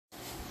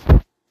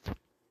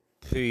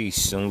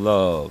Peace and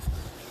love.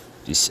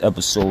 This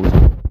episode is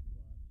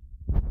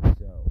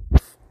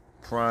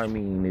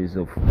priming is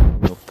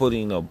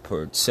putting a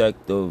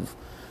protective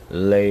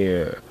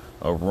layer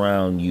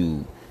around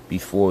you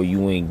before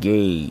you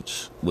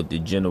engage with the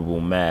general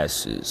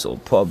masses or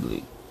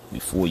public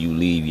before you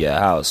leave your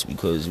house,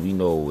 because we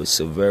know it's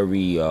a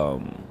very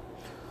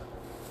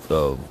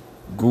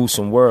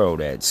gruesome world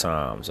at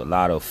times. A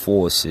lot of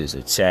forces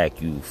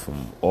attack you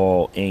from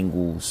all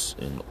angles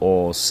and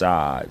all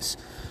sides.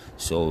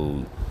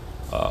 So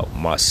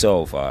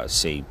myself, I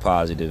say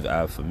positive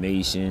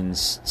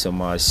affirmations to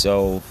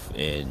myself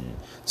and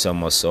tell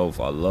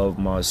myself I love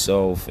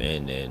myself,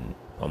 and then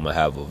I'm gonna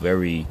have a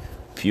very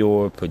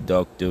pure,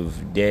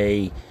 productive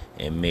day,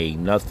 and may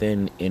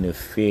nothing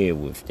interfere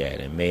with that,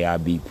 and may I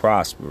be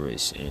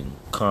prosperous and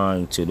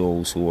kind to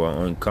those who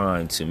are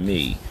unkind to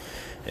me.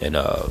 And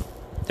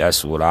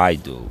that's what I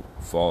do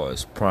as far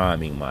as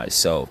priming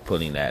myself,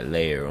 putting that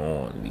layer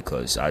on,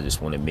 because I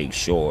just want to make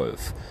sure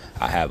if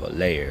I have a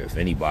layer, if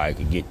anybody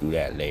can get through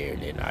that layer,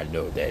 then I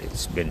know that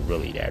it's been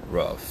really that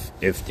rough,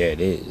 if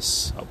that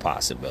is a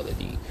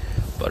possibility.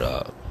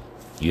 But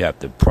you have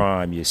to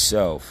prime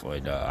yourself,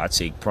 and I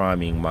take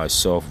priming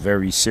myself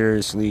very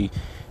seriously,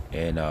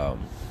 and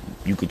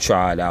you could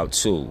try it out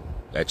too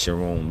at your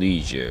own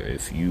leisure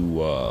if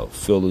you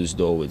feel as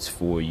though it's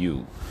for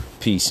you.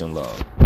 Peace and love.